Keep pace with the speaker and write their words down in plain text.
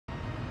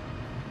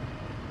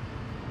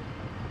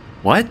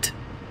What?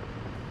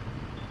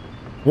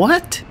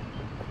 What?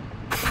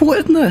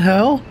 What in the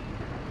hell?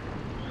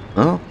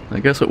 Oh, I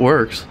guess it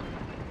works.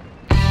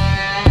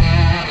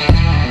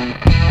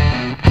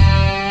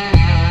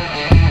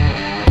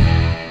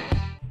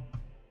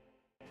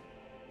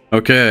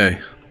 Okay,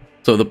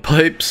 so the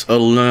pipes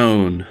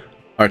alone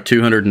are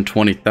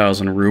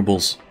 220,000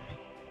 rubles.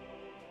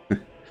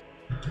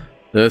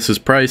 This is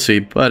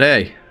pricey, but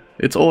hey,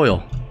 it's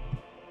oil.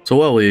 So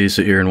while we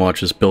sit here and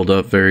watch this build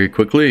up very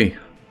quickly,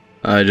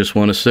 I just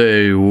want to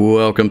say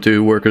welcome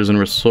to Workers and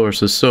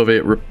Resources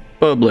Soviet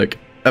Republic,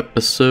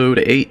 episode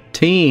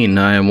 18.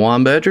 I am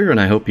Wombadger,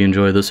 and I hope you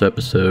enjoy this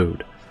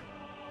episode.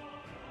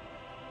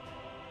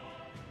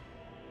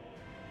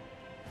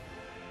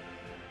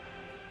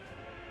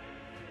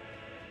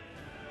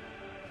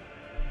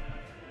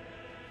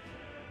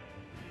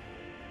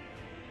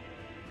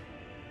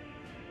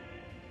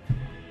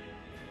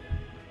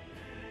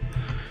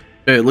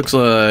 Okay, it looks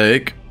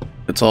like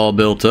it's all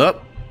built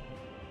up.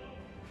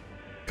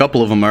 A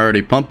couple of them are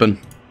already pumping.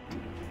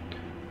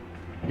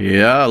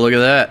 Yeah, look at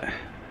that.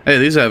 Hey,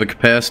 these have a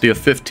capacity of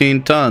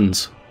 15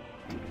 tons.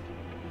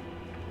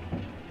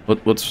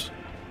 What's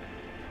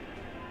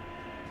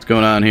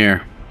going on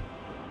here?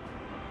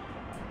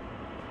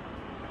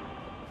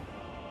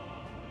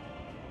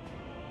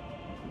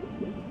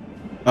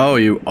 Oh,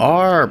 you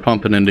are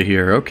pumping into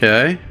here.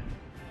 Okay.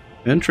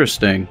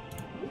 Interesting.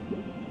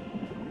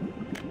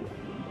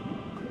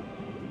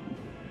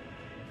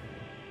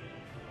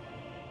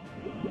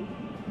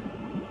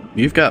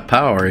 You've got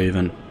power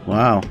even.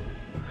 Wow.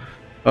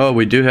 Oh,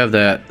 we do have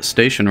that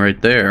station right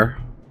there.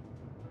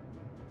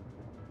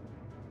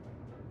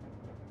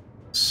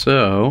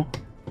 So,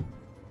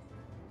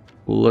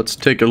 let's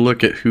take a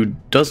look at who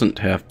doesn't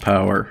have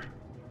power.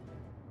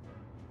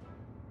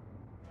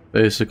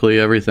 Basically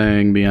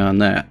everything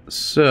beyond that.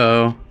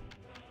 So,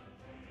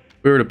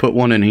 if we were to put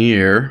one in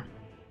here,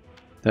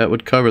 that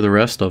would cover the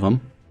rest of them.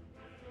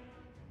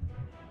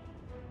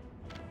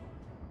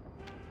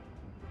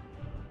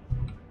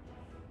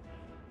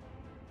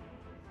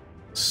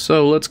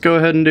 So let's go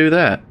ahead and do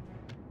that.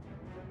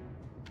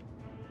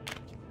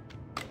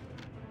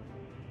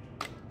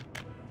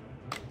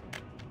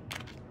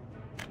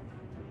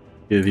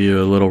 Give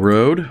you a little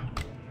road.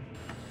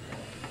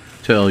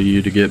 Tell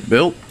you to get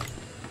built.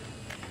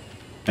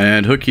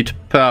 And hook you to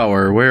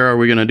power. Where are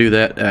we going to do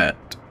that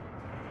at?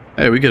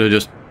 Hey, we could have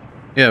just...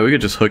 Yeah, we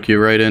could just hook you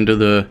right into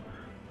the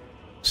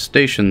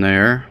station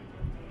there.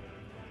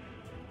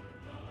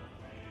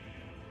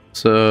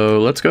 So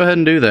let's go ahead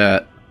and do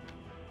that.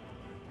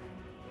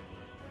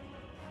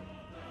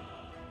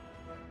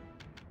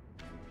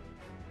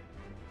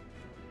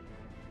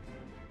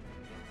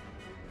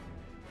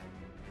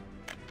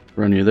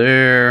 Run you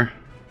there.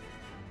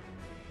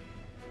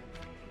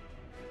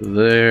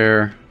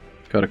 There.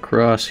 Got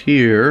across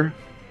here.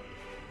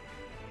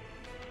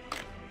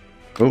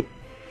 Oh.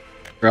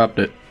 Dropped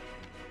it.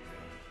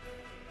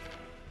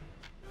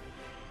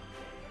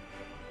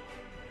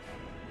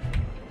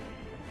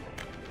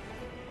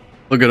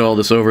 Look at all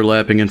this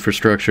overlapping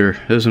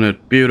infrastructure. Isn't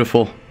it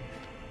beautiful?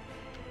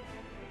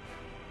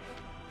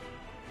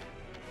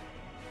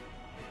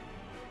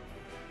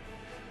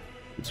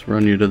 Let's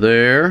run you to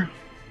there.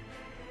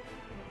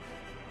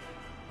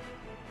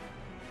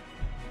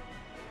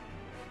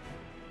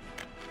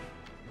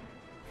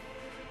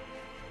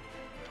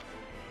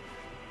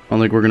 I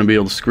don't think we're going to be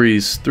able to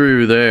squeeze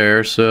through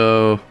there,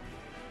 so...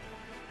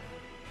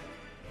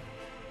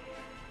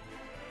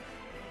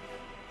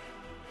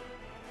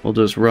 We'll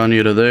just run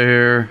you to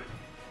there.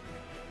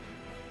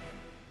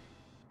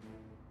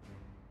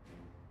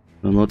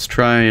 And let's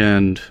try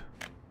and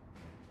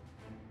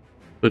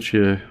put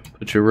you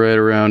right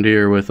around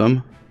here with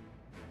them.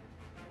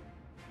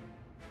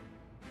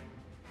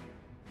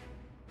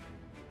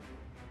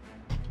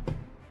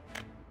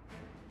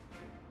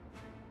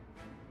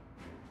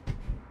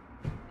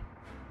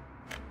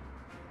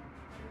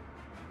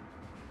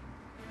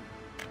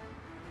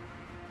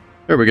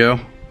 There we go.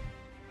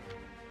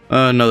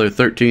 Another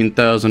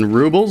 13,000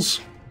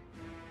 rubles.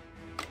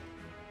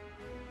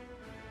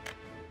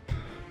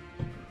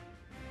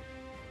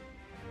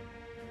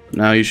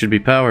 Now you should be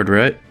powered,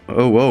 right?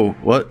 Oh, whoa,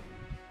 what?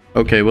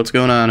 Okay, what's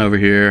going on over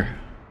here?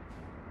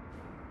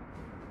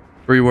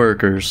 3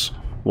 workers.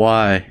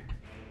 Why?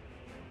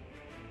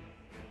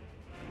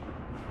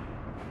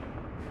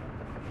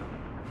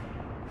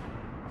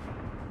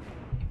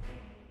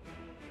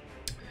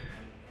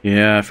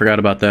 Yeah, I forgot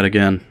about that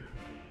again.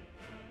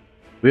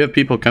 We have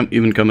people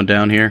even coming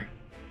down here.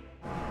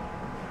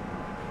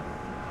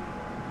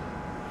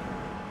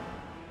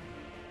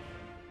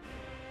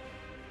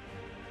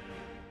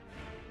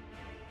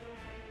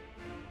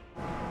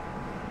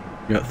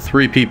 We got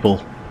 3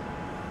 people.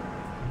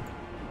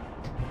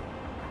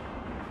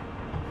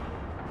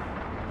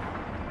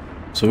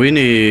 So we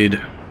need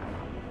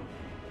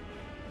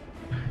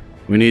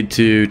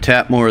to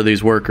tap more of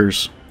these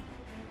workers.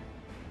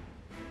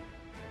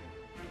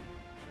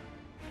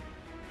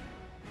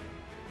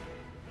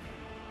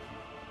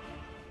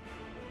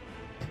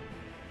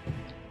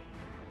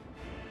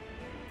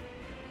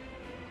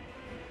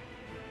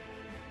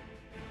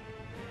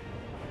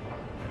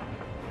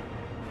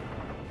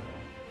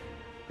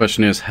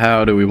 Question is,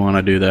 how do we want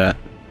to do that?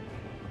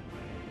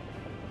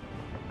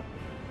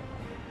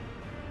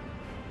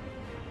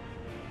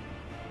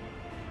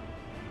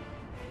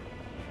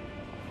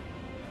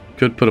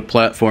 Could put a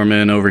platform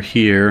in over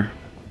here.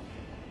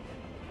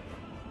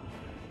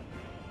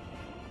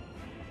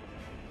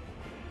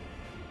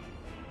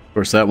 Of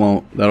course,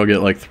 that'll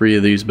get like 3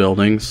 of these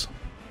buildings.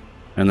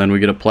 And then we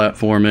get a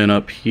platform in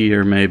up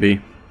here, maybe.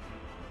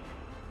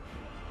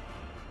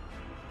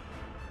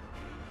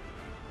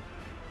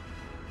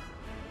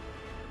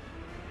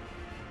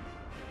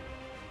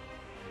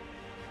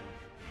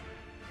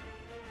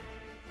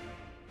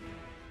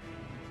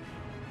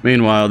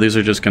 Meanwhile, these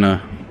are just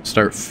gonna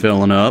start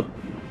filling up.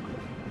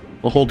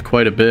 They'll hold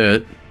quite a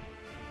bit.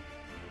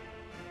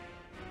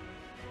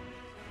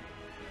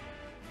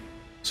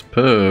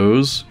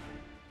 Suppose...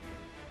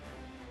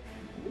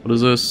 What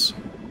is this?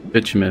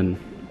 Bitumen.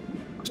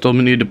 Still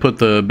need to put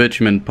the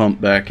bitumen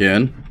pump back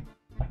in.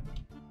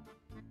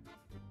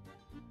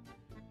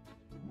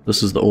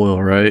 This is the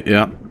oil, right?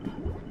 Yeah.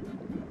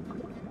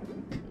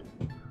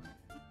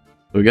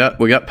 We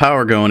got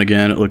power going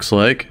again, it looks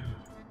like.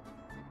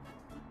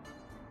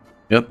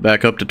 Yep,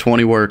 back up to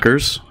 20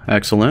 workers.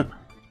 Excellent.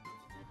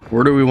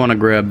 Where do we want to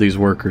grab these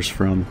workers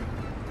from?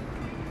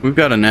 We've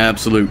got an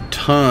absolute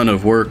ton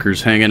of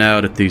workers hanging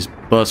out at these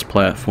bus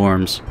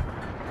platforms.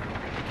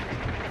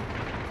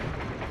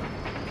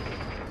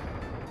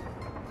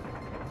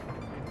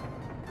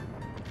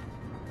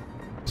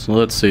 So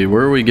let's see,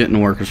 where are we getting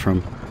workers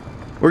from?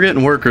 We're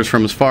getting workers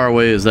from as far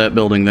away as that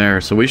building there,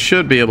 so we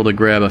should be able to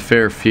grab a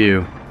fair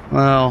few.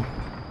 Well,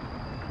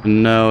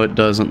 no, it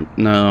doesn't.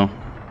 No.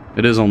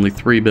 It is only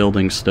 3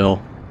 buildings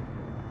still.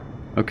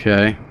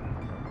 Okay.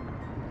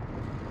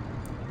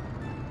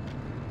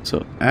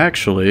 So,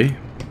 actually,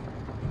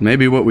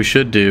 maybe what we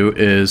should do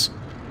is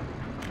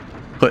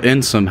put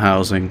in some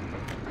housing.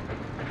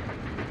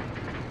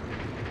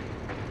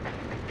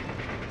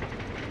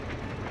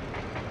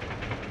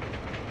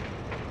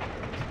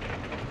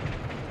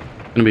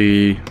 Gonna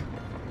be...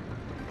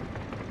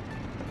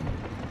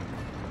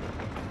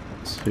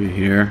 Let's see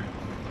here.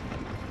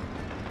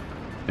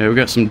 Yeah, we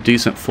got some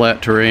decent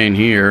flat terrain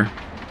here.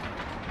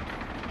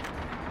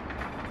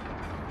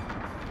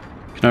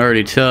 Can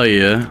already tell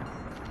you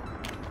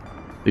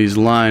these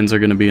lines are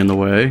gonna be in the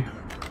way.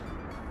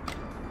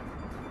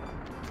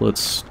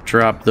 Let's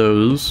drop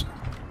those.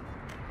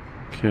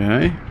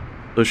 Okay.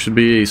 Those should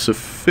be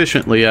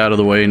sufficiently out of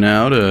the way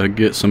now to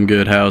get some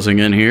good housing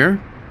in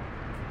here.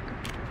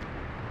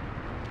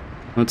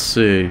 Let's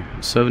see,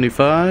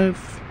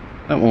 75?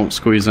 That won't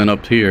squeeze in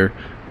up here.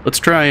 Let's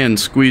try and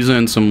squeeze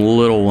in some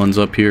little ones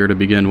up here to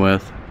begin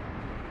with.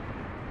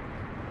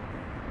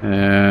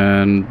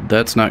 And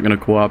that's not going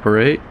to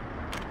cooperate.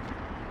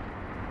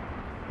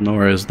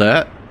 Nor is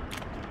that.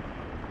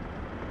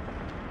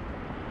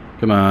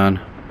 Come on.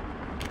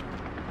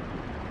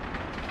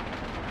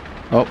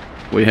 Oh,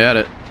 we had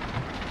it.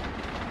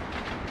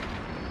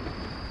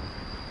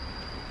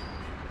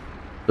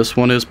 This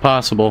one is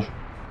possible.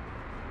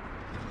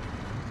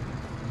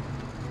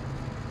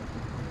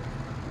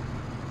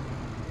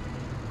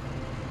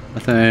 I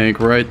think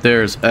right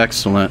there is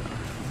excellent.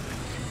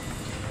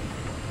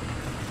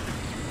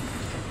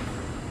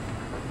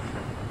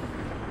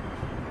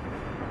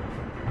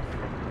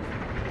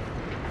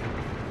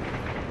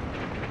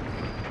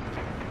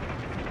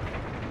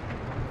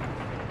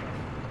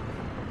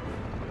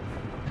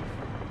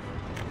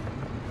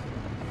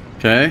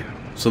 Okay,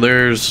 so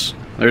there's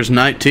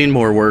 19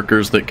 more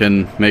workers that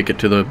can make it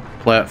to the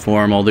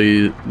platform. All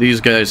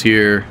these guys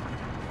here,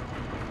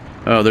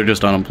 oh, they're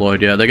just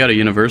unemployed. Yeah, they got a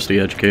university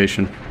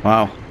education.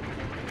 Wow.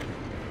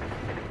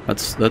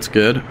 That's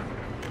good.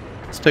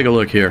 Let's take a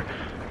look here.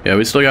 Yeah,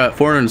 we still got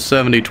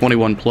 470,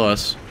 21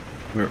 plus.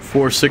 We're at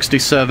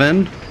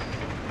 467.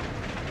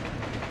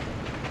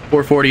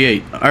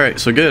 448.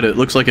 Alright, so good. It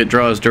looks like it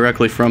draws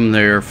directly from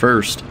there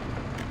first.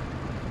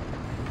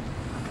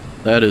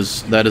 That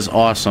is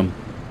awesome.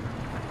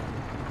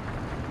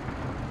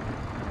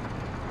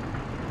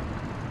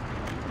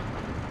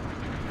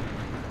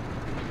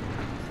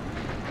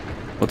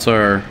 What's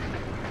our...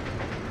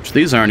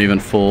 These aren't even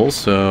full,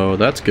 so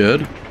that's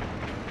good.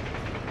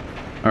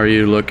 How are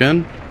you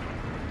looking?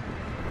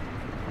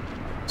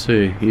 Let's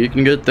see, you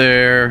can get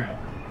there.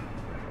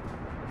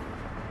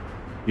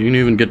 You can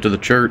even get to the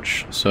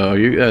church, so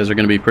you guys are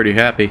going to be pretty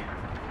happy.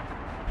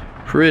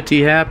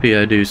 Pretty happy,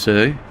 I do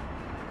say.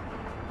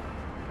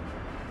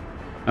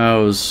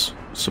 How's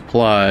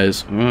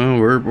supplies? Well,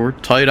 we're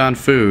tight on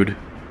food.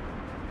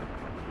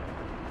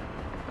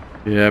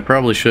 Yeah, I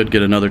probably should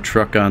get another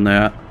truck on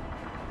that.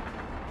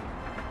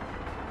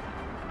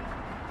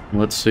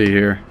 Let's see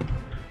here.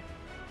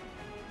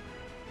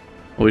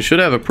 Well, we should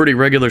have a pretty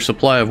regular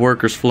supply of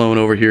workers flowing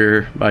over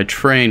here by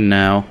train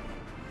now.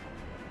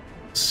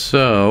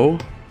 So,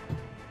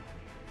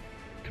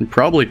 can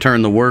probably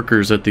turn the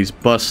workers at these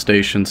bus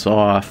stations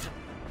off.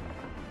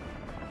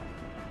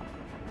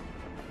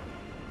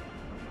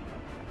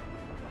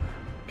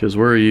 Because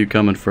where are you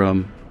coming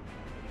from?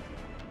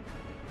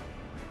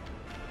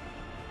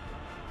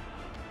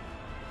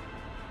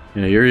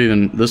 Yeah, you're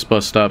even... This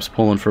bus stop's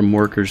pulling from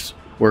workers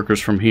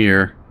from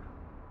here.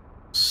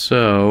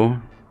 So...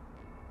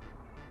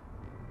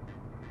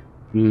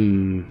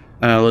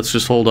 let's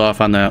just hold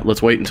off on that.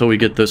 Let's wait until we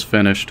get this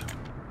finished.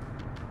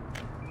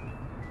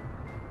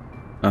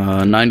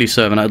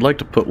 97. I'd like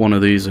to put one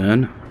of these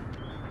in.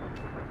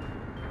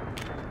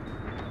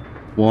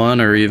 One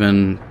or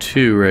even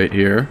two right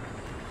here.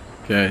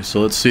 Okay,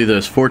 so let's see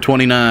this.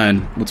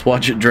 429. Let's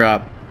watch it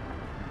drop.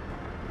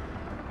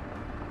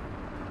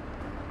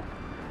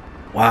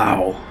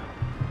 Wow.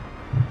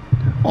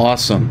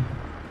 Awesome.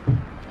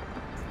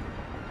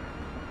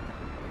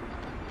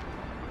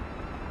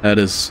 That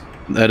is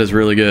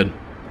really good.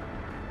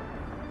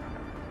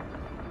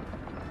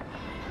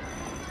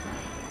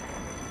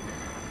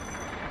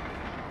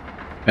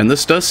 And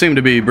this does seem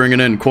to be bringing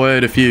in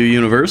quite a few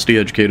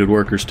university-educated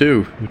workers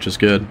too, which is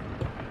good.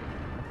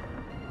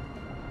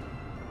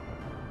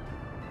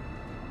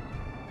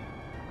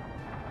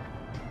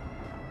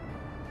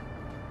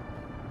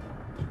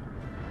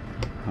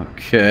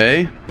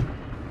 Okay.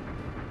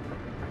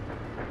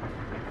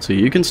 So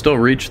you can still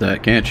reach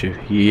that, can't you?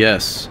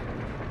 Yes.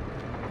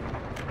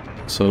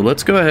 So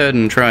let's go ahead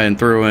and try and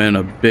throw in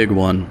a big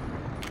one.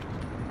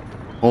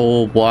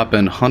 Whole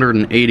whopping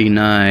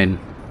 189.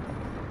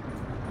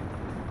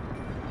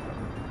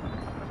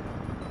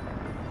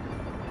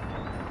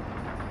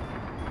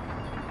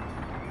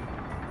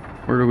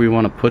 Where do we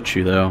want to put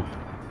you, though?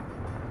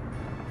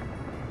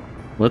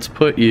 Let's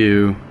put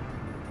you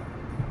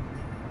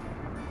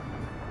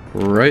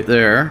right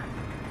there.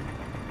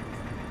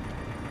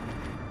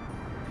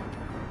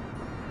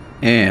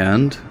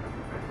 And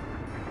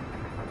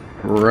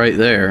right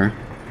there.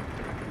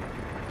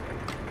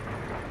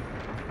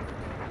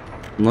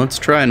 Let's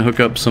try and hook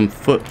up some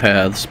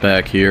footpaths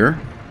back here.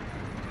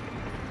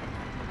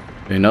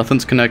 Okay,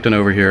 nothing's connecting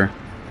over here.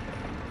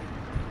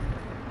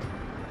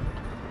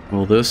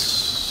 Will this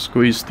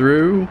squeeze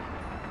through?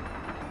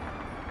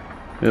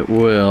 It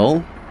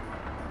will.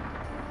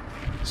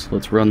 So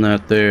let's run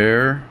that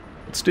there.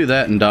 Let's do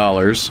that in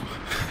dollars.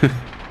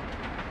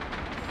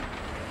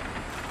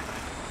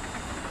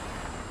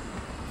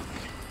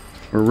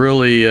 We're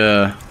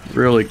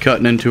really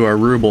cutting into our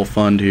ruble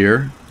fund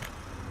here.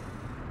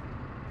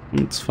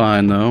 It's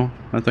fine though.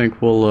 I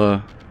think we'll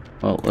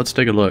well, let's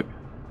take a look.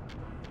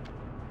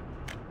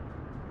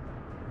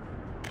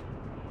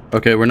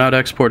 Okay, we're not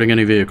exporting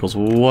any vehicles.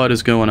 What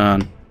is going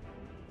on?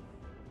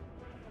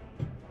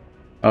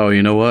 Oh,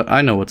 you know what?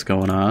 I know what's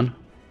going on.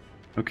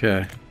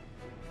 Okay.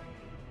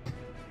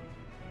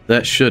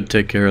 That should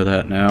take care of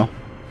that now.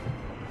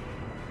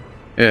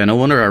 Yeah, no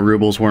wonder our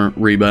rubles weren't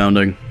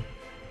rebounding.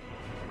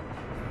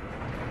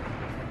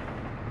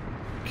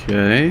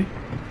 Okay.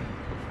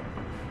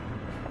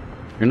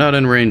 You're not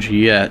in range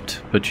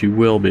yet, but you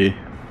will be.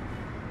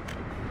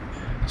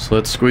 So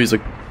let's squeeze a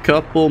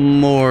couple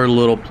more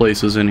little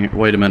places in here.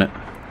 Wait a minute.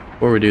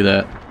 Before we do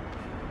that.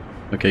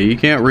 Okay, you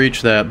can't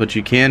reach that, but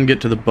you can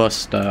get to the bus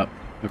stop.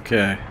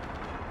 Okay.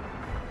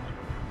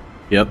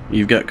 Yep,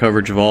 you've got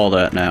coverage of all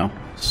that now.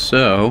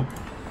 So,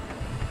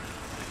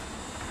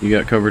 you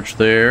got coverage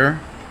there.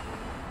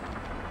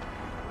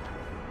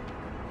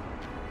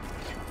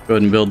 Go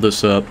ahead and build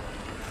this up.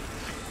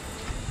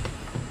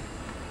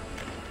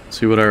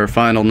 See what our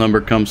final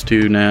number comes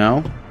to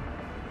now.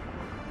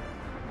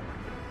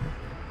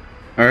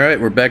 Alright,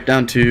 we're back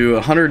down to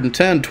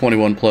 110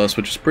 21 plus,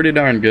 which is pretty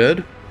darn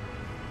good.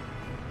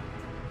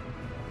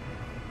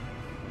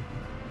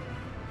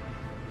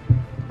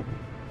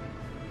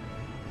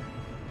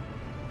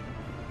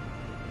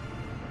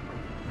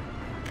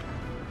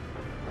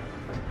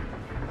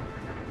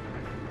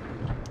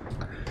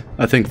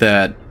 I think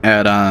that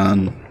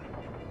add-on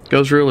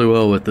goes really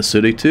well with the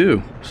city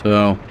too,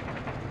 so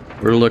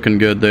we're looking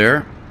good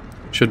there.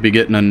 Should be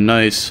getting a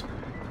nice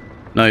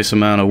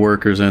amount of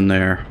workers in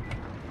there.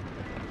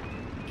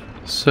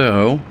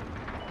 So,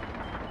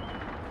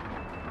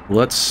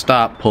 let's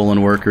stop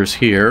pulling workers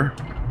here.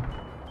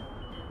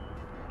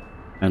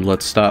 And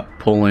let's stop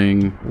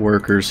pulling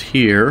workers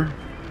here.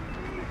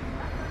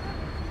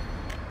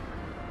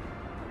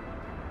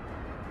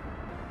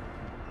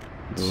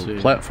 Let's see.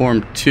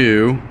 Platform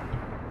 2.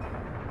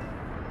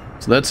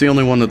 So that's the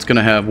only one that's going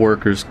to have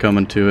workers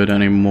coming to it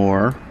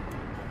anymore.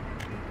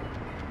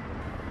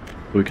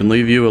 We can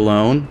leave you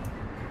alone.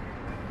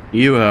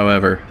 You,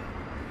 however...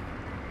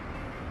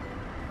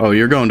 Oh,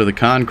 you're going to the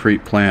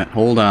concrete plant.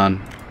 Hold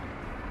on.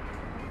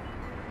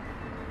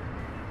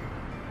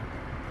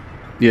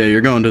 Yeah,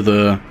 you're going to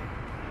the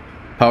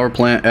power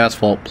plant,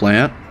 asphalt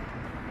plant.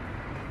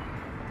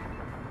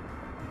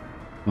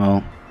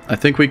 Well, I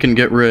think we can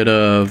get rid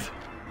of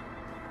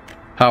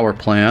power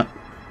plant.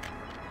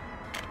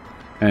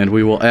 And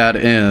we will add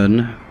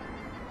in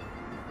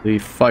the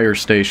fire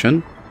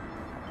station.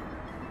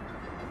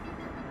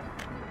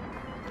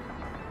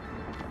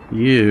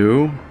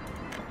 You...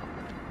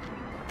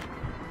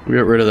 We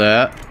get rid of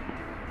that.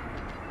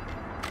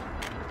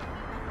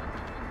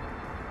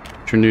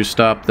 Put your new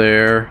stop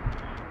there.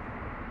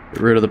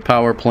 Get rid of the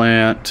power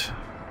plant.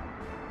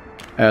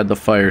 Add the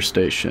fire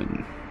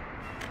station.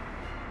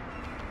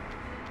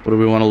 What do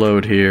we want to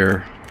load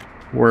here?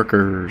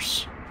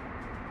 Workers.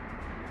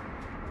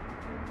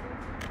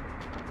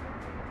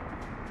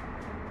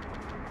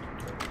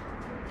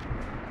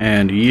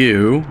 And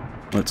you,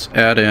 let's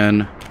add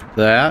in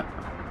that.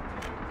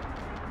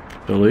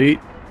 Delete.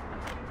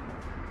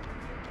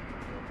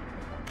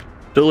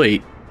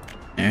 Delete.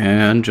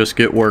 And just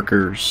get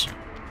workers.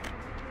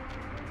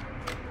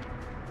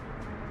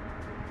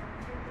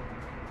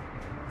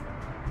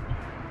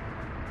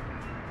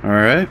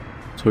 Alright,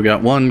 so we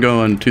got one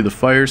going to the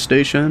fire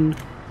station,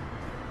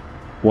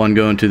 one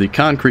going to the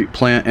concrete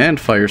plant and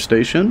fire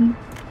station,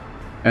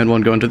 and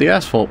one going to the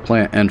asphalt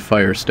plant and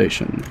fire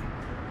station.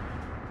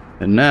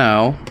 And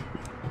now,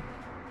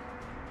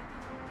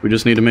 we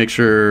just need to make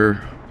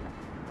sure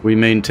we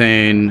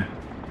maintain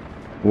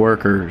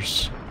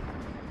workers.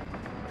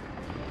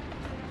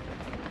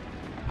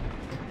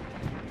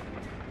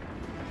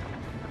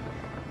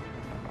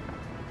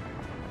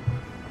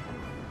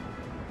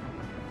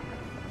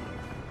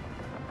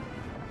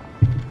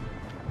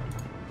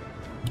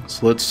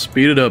 So let's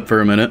speed it up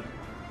for a minute.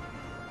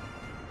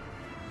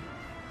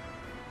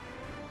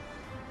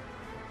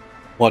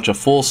 Watch a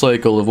full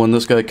cycle of when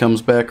this guy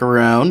comes back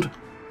around.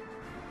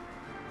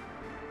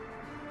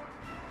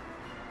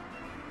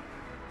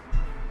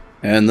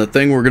 And the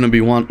thing we're going to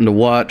be wanting to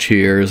watch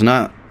here is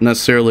not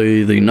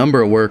necessarily the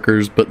number of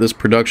workers, but this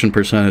production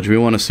percentage. We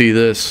want to see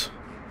this,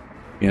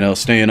 you know,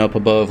 staying up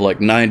above like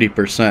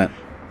 90%.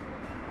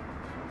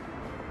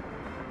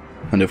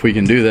 And if we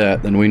can do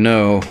that, then we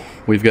know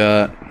we've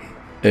got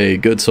a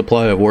good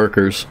supply of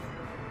workers.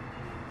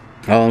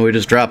 Oh, we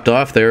just dropped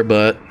off there,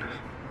 but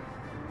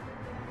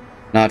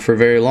not for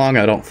very long,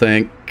 I don't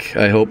think.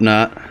 I hope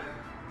not.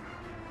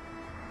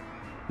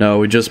 No,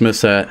 we just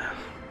missed that.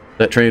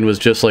 That train was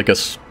just like a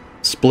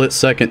split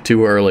second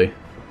too early.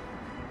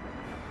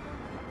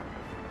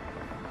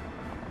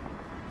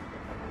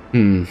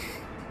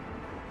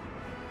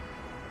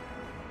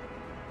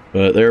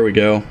 But there we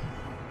go.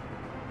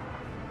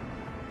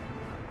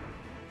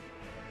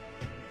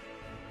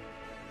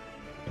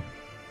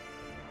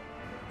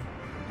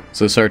 Is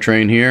this our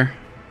train here?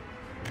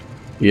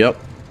 Yep.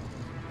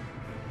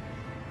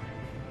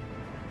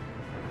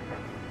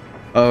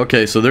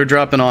 Okay, so they're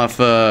dropping off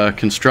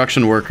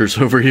construction workers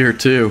over here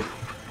too.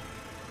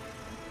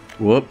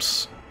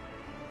 Whoops.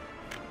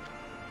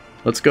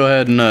 Let's go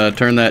ahead and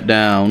turn that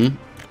down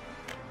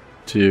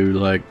to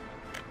like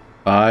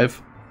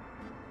 5.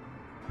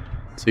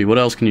 Let's see, what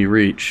else can you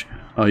reach?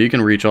 Oh, you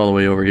can reach all the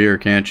way over here,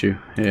 can't you?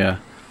 Yeah.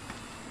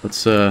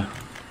 Let's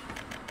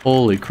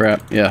holy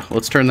crap. Yeah,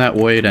 let's turn that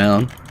way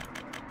down.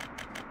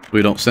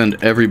 We don't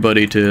send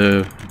everybody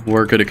to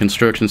work at a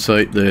construction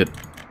site that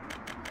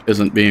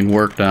isn't being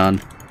worked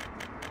on.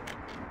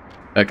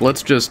 Heck,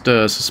 let's just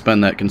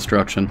suspend that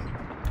construction.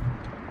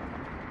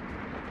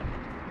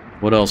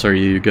 What else are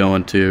you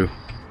going to?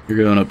 You're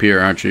going up here,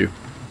 aren't you?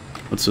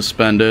 Let's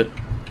suspend it.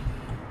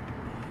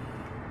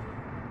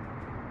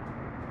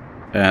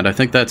 And I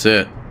think that's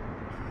it.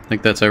 I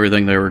think that's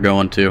everything they were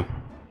going to.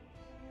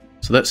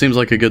 So that seems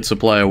like a good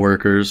supply of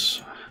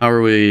workers. How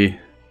are we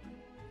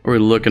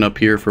looking up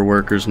here for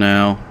workers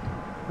now?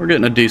 We're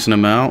getting a decent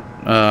amount.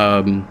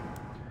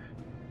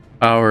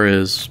 Power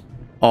is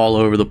all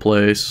over the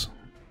place.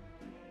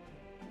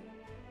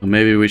 So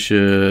maybe we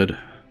should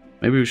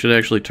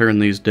actually turn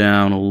these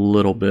down a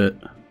little bit.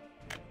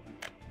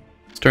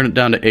 Let's turn it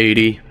down to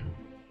 80.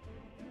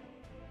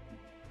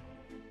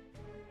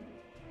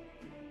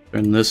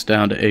 Turn this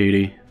down to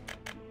 80.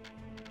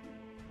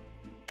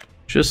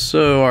 Just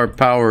so our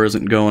power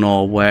isn't going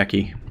all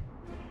wacky.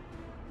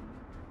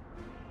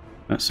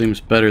 That seems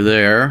better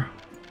there.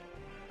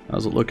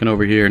 How's it looking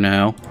over here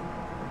now?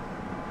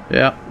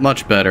 Yeah,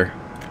 much better.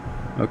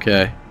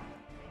 Okay.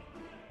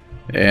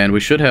 And we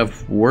should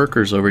have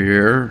workers over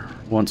here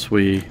once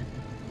we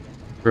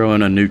throw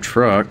in a new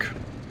truck.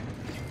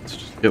 Let's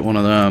just get one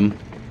of them.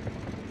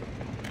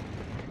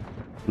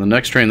 The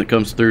next train that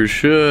comes through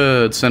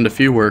should send a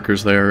few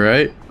workers there,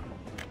 right?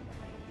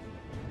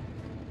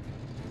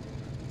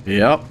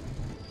 Yep.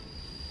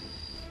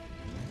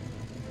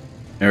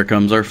 There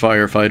comes our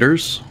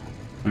firefighters.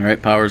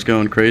 Alright, power's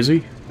going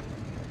crazy.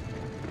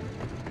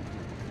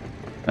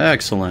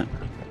 Excellent.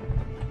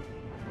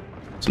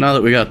 So now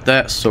that we got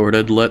that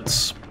sorted,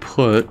 let's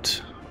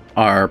put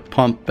our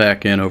pump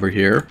back in over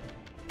here.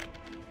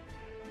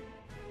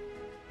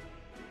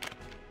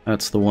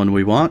 That's the one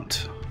we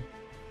want.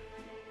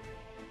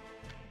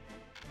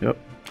 Yep.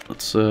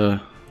 Let's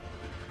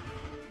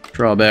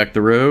draw back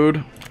the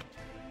road.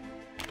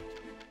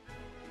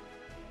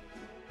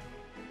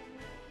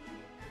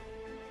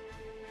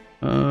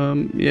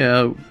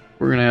 Yeah,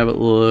 we're gonna have it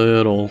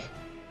little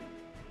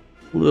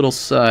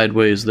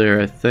sideways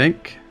there, I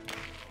think.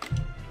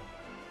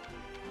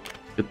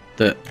 Get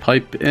that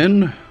pipe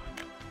in.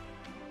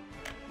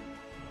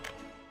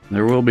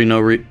 There will be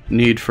no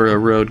need for a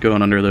road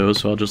going under those,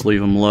 so I'll just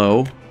leave them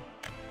low.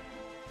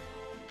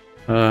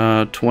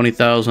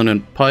 20,000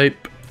 in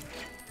pipe.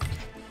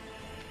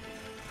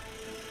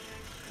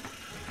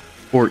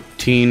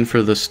 14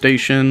 for the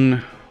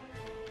station.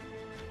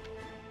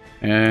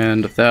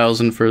 And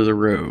 1,000 for the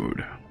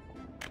road.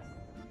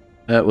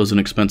 That was an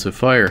expensive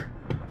fire.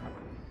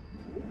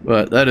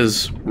 But that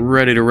is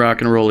ready to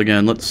rock and roll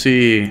again. Let's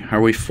see.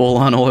 Are we full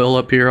on oil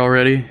up here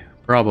already?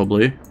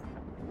 Probably.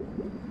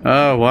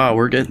 Oh, wow.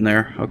 We're getting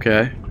there.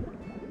 Okay.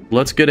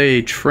 Let's get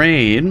a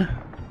train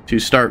to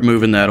start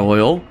moving that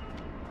oil.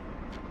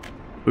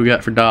 What we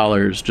got for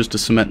dollars? Just a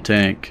cement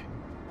tank.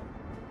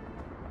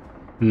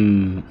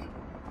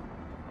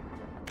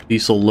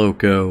 Diesel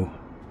loco.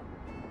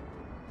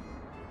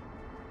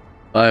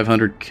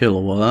 500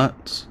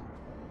 kilowatts.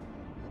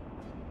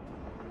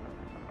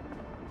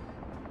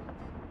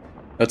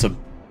 That's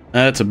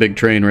a big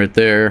train right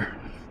there.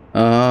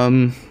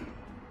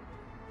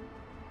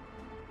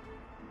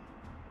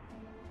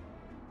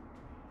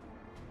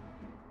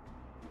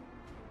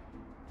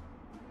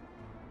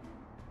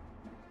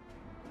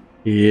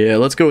 Yeah,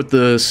 let's go with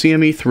the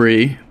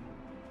CME3.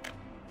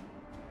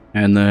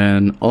 And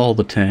then all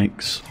the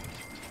tanks.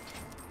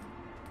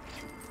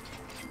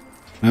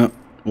 Oh,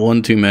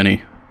 one too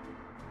many.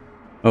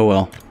 Oh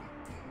well.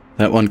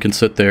 That one can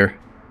sit there.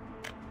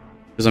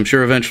 Because I'm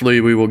sure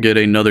eventually we will get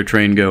another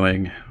train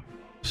going.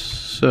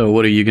 So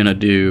what are you gonna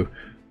do?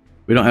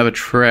 We don't have a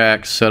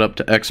track set up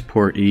to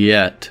export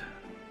yet.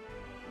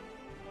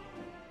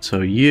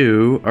 So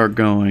you are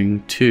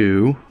going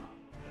to...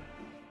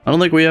 I don't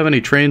think we have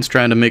any trains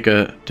trying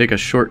to take a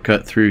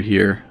shortcut through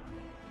here.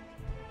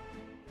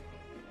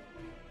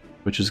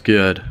 Which is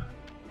good.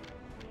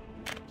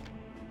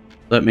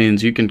 That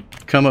means you can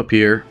come up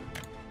here,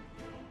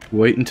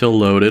 wait until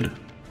loaded,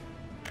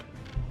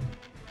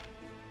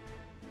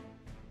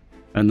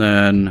 and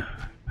then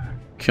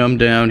come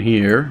down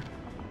here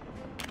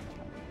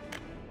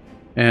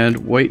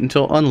and wait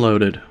until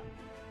unloaded.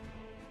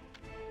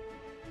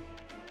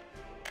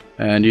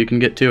 And you can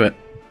get to it.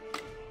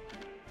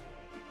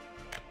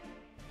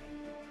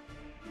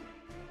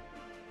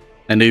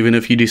 And even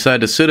if you decide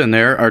to sit in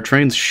there, our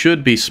trains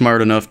should be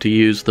smart enough to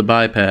use the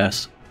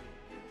bypass.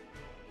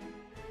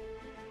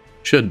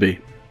 Should be.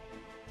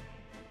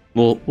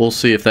 We'll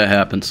see if that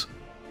happens.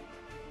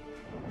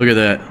 Look at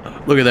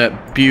that. Look at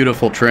that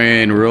beautiful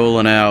train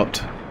rolling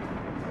out.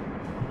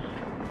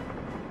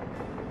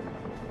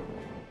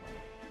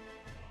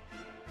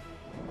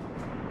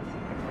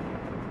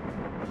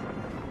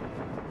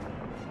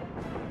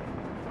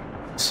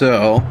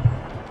 So,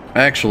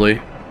 actually,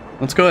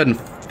 let's go ahead and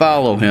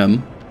follow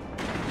him.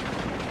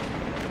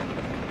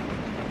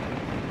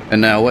 And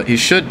now what he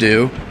should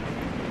do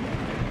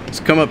is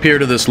come up here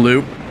to this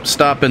loop,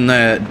 stop in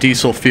that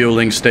diesel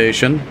fueling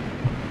station,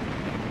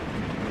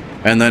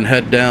 and then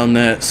head down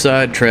that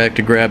side track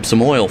to grab some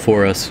oil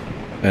for us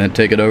and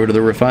take it over to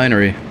the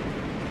refinery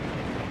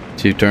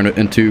to turn it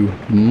into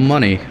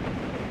money.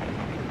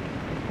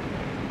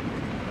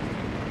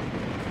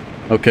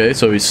 Okay,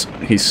 so he's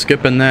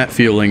skipping that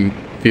fueling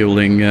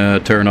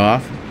turn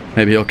off.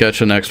 Maybe he'll catch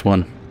the next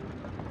one.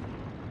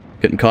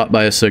 Getting caught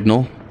by a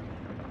signal.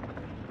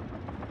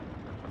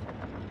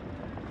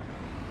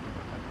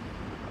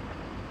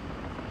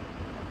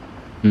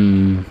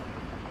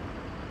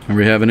 Are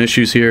we having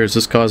issues here? Is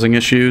this causing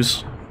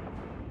issues?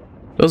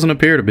 Doesn't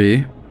appear to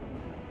be.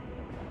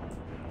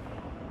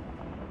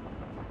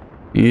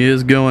 He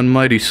is going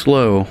mighty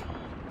slow.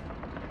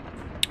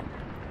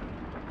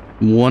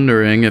 I'm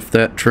wondering if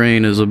that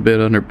train is a bit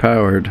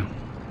underpowered.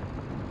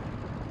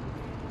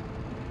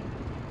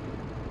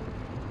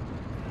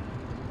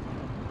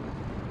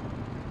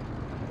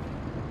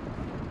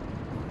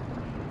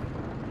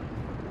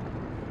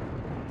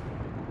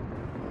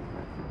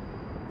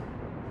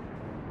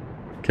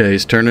 Okay,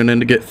 he's turning in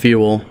to get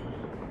fuel.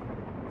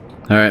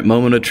 Alright,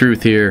 moment of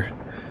truth here.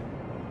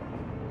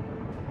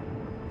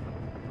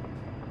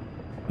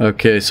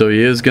 Okay, so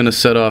he is going to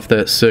set off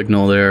that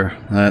signal there.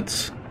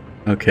 That's...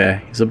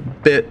 okay, he's a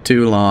bit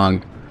too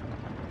long.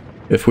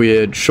 If we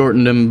had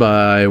shortened him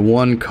by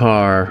one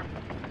car...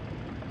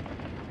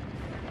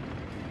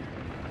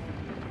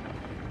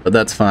 but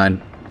that's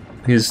fine.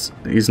 He's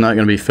not going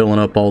to be filling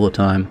up all the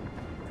time.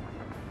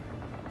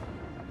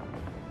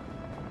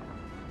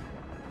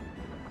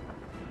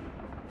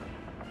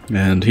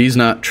 And he's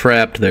not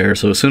trapped there,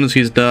 so as soon as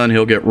he's done,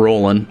 he'll get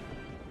rolling.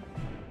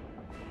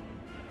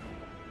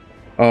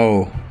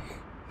 Oh,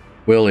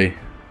 Willie.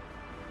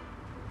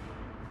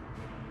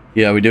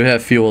 Yeah, we do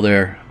have fuel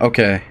there.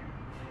 Okay.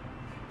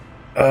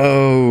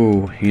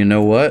 Oh, you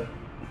know what?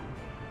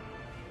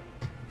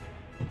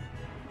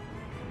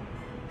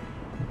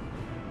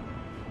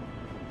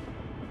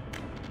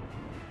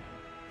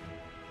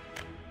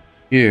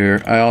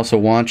 Here, I also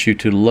want you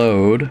to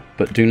load,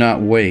 but do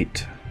not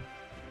wait.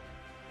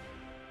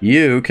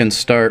 You can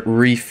start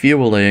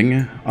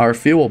refueling our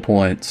fuel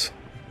points.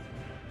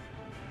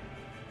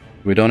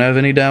 We don't have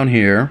any down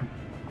here.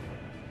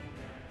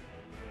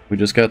 We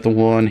just got the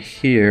one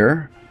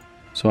here.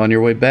 So on your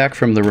way back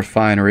from the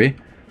refinery,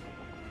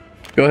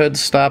 go ahead and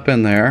stop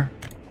in there.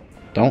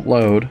 Don't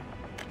load.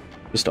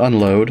 Just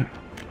unload.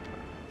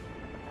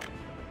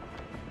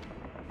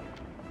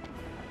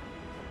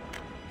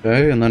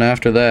 Okay, and then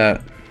after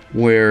that,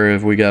 where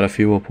have we got a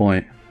fuel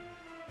point?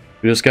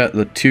 We just got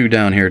the 2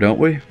 down here, don't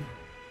we?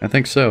 I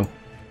think so.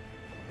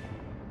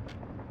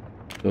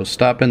 So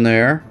stop in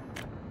there.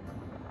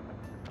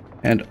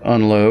 And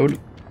unload.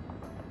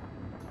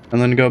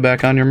 And then go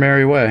back on your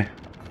merry way.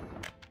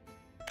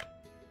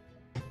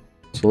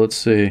 So let's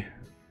see.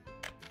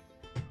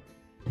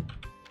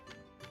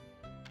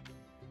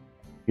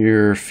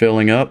 You're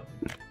filling up.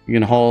 You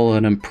can haul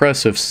an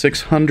impressive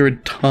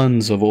 600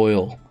 tons of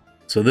oil.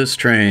 So this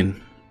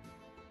train,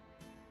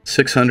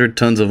 600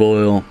 tons of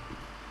oil.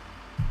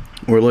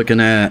 We're looking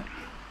at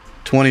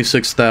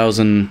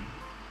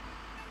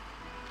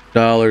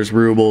 $26,000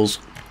 rubles.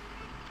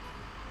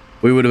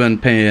 We would have been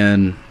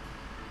paying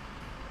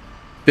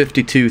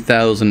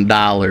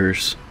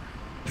 $52,000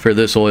 for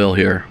this oil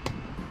here.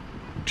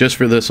 Just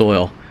for this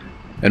oil.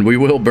 And we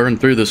will burn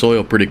through this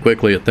oil pretty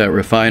quickly at that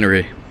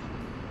refinery.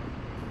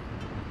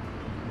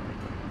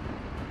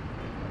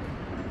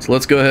 So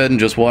let's go ahead and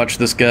just watch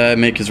this guy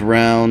make his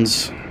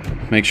rounds.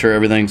 Make sure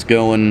everything's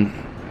going.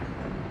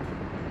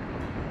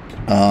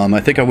 I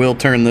think I will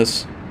turn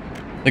this...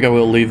 I think I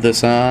will leave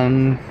this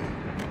on.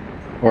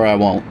 Or I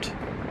won't.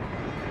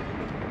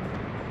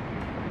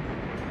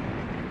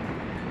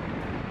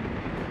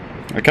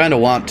 I kind of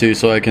want to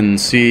so I can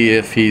see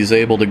if he's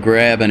able to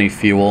grab any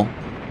fuel.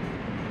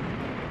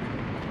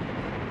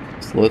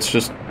 So let's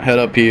just head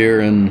up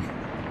here and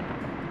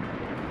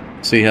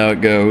see how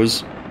it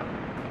goes.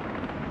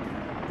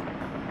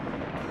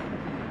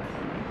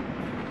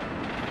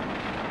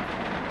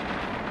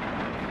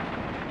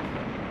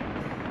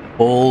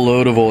 Full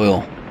load of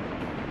oil.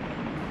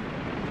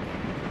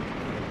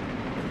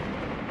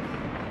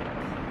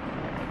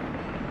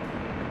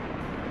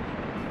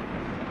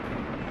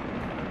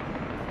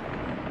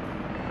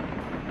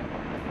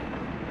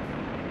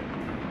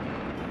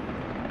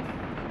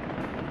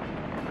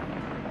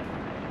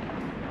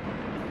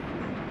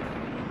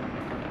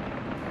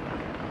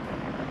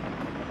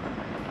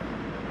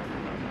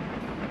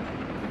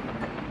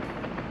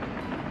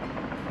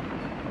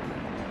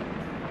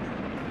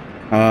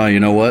 You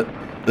know what?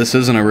 This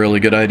isn't a really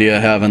good idea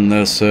having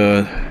this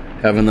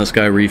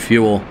guy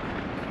refuel,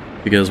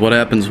 because what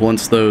happens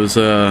once those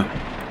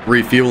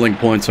refueling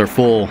points are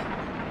full?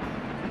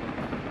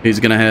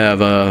 He's gonna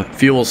have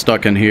fuel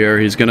stuck in here.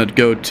 He's gonna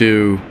go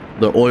to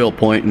the oil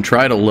point and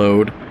try to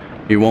load.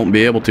 He won't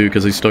be able to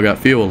because he's still got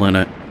fuel in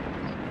it.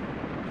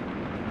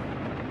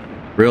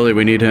 Really,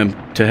 we need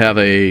him to have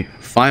a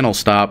final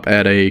stop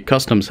at a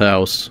customs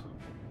house.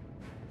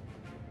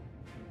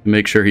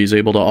 Make sure he's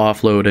able to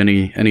offload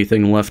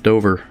anything left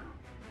over.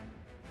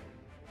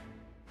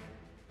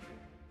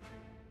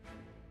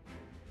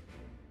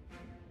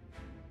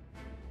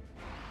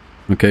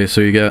 Okay,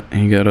 so you got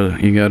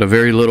a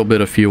very little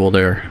bit of fuel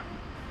there.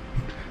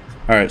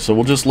 All right, so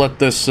we'll just let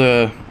this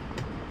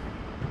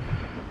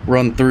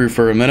run through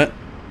for a minute.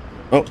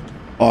 Oh,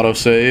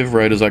 autosave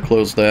right as I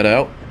close that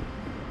out.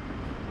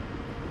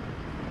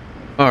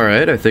 All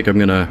right, I think I'm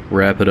gonna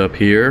wrap it up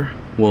here.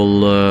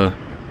 We'll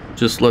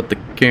just let the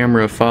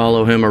camera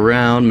follow him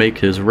around, make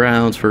his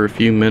rounds for a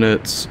few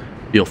minutes.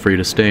 Feel free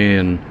to stay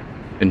and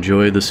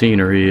enjoy the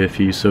scenery if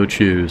you so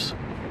choose.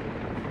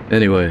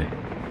 Anyway,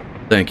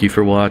 thank you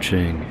for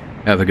watching.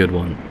 Have a good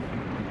one.